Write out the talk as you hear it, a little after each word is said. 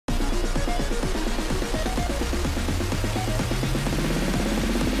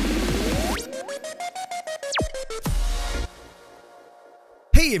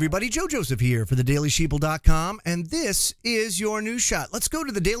Hey everybody, Joe Joseph here for thedailysheeple.com, and this is your news shot. Let's go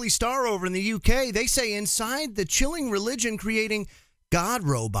to the Daily Star over in the UK. They say inside the chilling religion creating God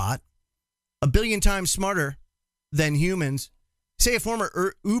robot, a billion times smarter than humans, say a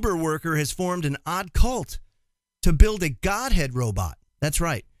former Uber worker has formed an odd cult to build a Godhead robot. That's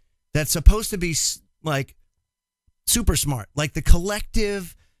right. That's supposed to be like super smart, like the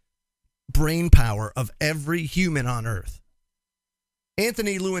collective brain power of every human on Earth.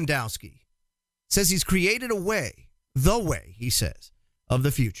 Anthony Lewandowski says he's created a way, the way, he says, of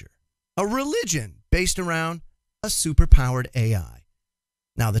the future. A religion based around a superpowered AI.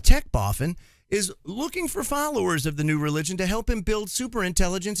 Now, the tech boffin is looking for followers of the new religion to help him build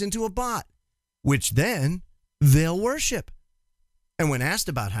superintelligence into a bot, which then they'll worship. And when asked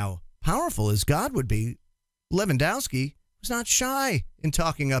about how powerful his God would be, Lewandowski was not shy in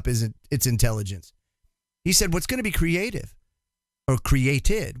talking up its intelligence. He said what's going to be creative or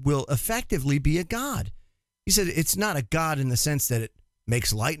created will effectively be a god. He said it's not a god in the sense that it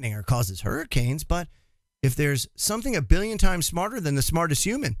makes lightning or causes hurricanes, but if there's something a billion times smarter than the smartest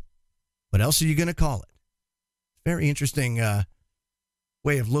human, what else are you going to call it? Very interesting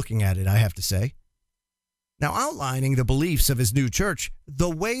way of looking at it, I have to say. Now, outlining the beliefs of his new church,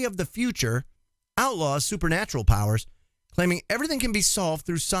 the way of the future outlaws supernatural powers, claiming everything can be solved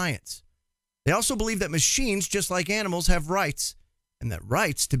through science. They also believe that machines, just like animals, have rights, and that the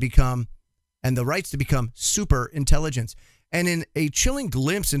rights to become super intelligence. And in a chilling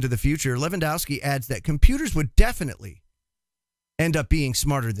glimpse into the future, Lewandowski adds that computers would definitely end up being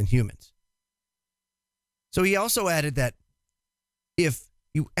smarter than humans. So he also added that if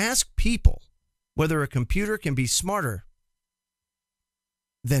you ask people whether a computer can be smarter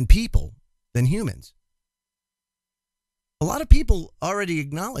than humans, a lot of people already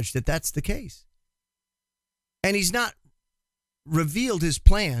acknowledge that that's the case. And he's not revealed his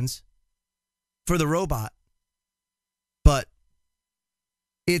plans for the robot, but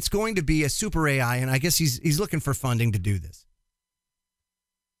it's going to be a super AI, and I guess he's looking for funding to do this.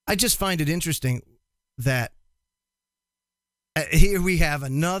 I just find it interesting that here we have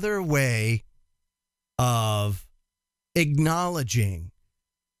another way of acknowledging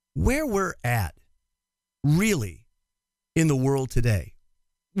where we're at really in the world today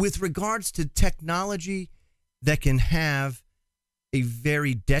with regards to technology that can have a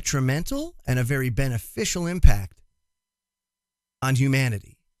very detrimental and a very beneficial impact on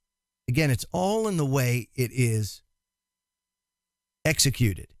humanity. Again, it's all in the way it is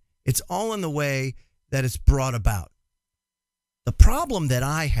executed. It's all in the way that it's brought about. The problem that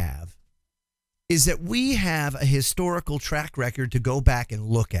I have is that we have a historical track record to go back and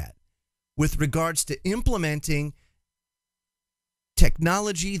look at with regards to implementing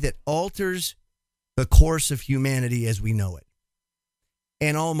technology that alters the course of humanity as we know it.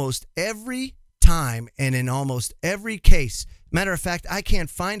 And almost every time and in almost every case, matter of fact, I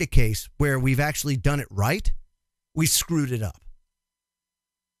can't find a case where we've actually done it right. We screwed it up.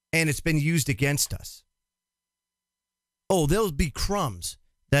 And it's been used against us. Oh, there'll be crumbs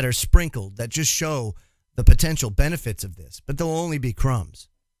that are sprinkled that just show the potential benefits of this, but they'll only be crumbs.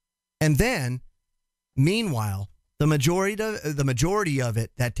 And then, meanwhile, the majority of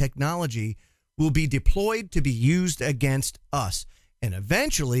it, that technology, will be deployed to be used against us. And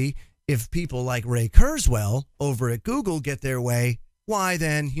eventually, if people like Ray Kurzweil over at Google get their way, why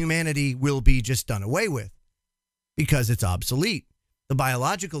then humanity will be just done away with because it's obsolete. The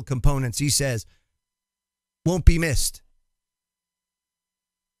biological components, he says, won't be missed.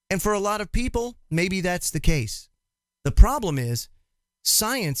 And for a lot of people, maybe that's the case. The problem is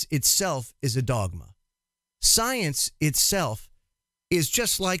science itself is a dogma. Science itself is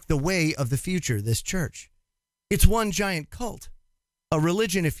just like the way of the future, this church. It's one giant cult, a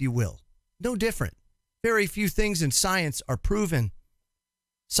religion, if you will. No different. Very few things in science are proven.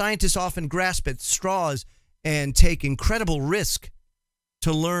 Scientists often grasp at straws and take incredible risk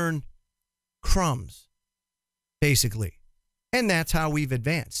to learn crumbs, basically. And that's how we've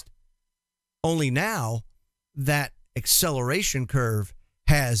advanced. Only now that acceleration curve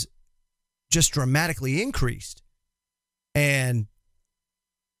has just dramatically increased. And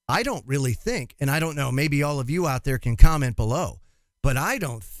I don't really think, and I don't know, maybe all of you out there can comment below, but I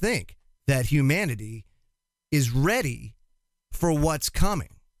don't think that humanity is ready for what's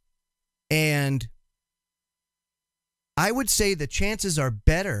coming. And I would say the chances are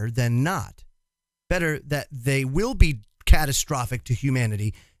better than not, better that they will be catastrophic to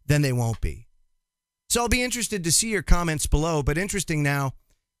humanity than they won't be. So I'll be interested to see your comments below, but interesting now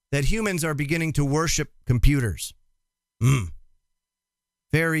that humans are beginning to worship computers.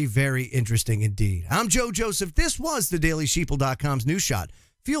 Very, very interesting indeed. I'm Joe Joseph. This was thedailysheeple.com's News Shot.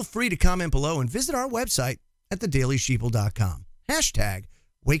 feel free to comment below and visit our website at thedailysheeple.com. Hashtag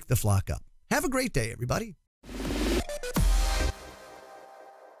Wake the Flock Up. Have a great day, everybody.